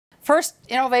First,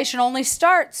 innovation only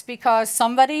starts because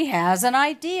somebody has an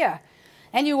idea,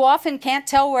 and you often can't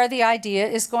tell where the idea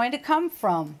is going to come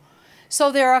from.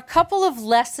 So there are a couple of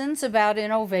lessons about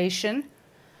innovation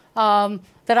that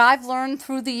I've learned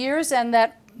through the years and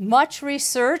that much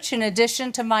research, in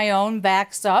addition to my own,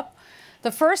 backs up.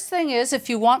 The first thing is, if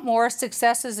you want more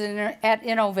successes at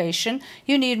innovation,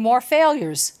 you need more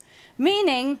failures,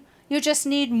 meaning you just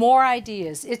need more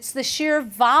ideas. It's the sheer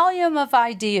volume of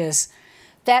ideas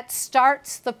that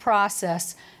starts the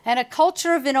process. And a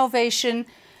culture of innovation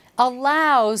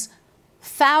allows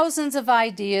thousands of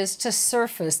ideas to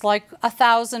surface, like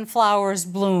 1,000 flowers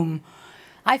bloom.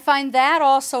 I find that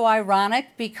also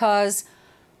ironic because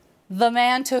the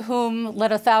man to whom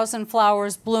Let 1,000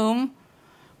 Flowers Bloom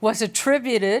was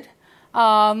attributed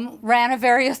ran a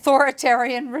very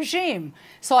authoritarian regime.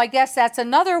 So I guess that's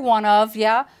another one of,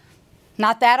 yeah,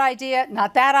 not that idea,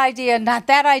 not that idea, not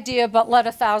that idea, but let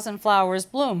 1,000 flowers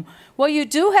bloom. Well, you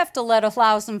do have to let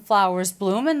 1,000 flowers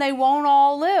bloom, and they won't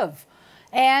all live.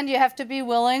 And you have to be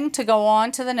willing to go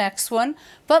on to the next one,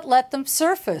 but let them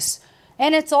surface.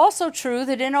 And it's also true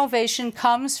that innovation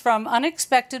comes from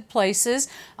unexpected places,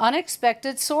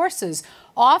 unexpected sources,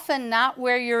 often not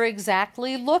where you're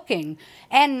exactly looking,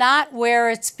 and not where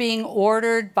it's being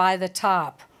ordered by the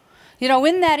top. You know,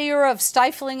 in that era of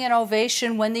stifling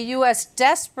innovation, when the U.S.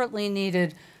 desperately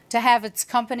needed to have its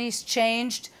companies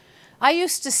changed, I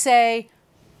used to say,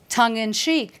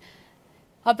 tongue-in-cheek,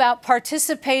 about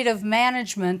participative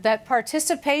management, that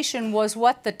participation was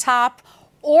what the top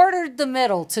ordered the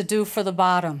middle to do for the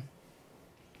bottom.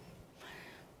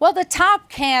 Well, the top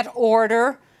can't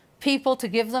order people to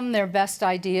give them their best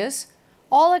ideas.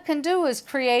 All it can do is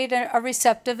create a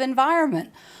receptive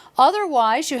environment.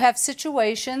 Otherwise, you have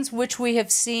situations which we have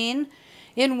seen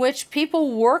in which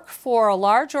people work for a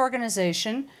large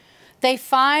organization, they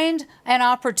find an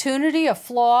opportunity, a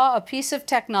flaw, a piece of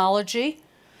technology.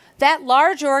 That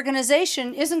large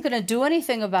organization isn't going to do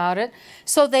anything about it,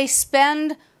 so they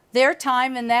spend their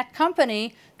time in that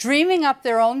company dreaming up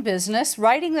their own business,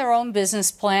 writing their own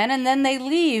business plan, and then they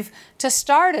leave to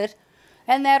start it,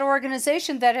 and that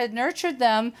organization that had nurtured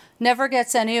them never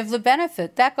gets any of the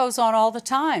benefit. That goes on all the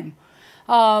time.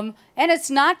 And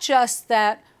it's not just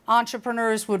that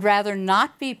entrepreneurs would rather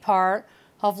not be part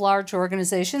of large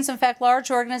organizations. In fact,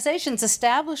 large organizations,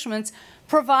 establishments,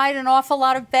 provide an awful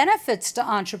lot of benefits to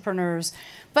entrepreneurs.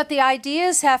 But the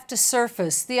ideas have to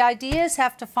surface. The ideas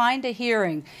have to find a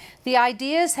hearing. The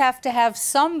ideas have to have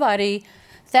somebody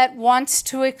that wants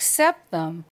to accept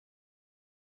them.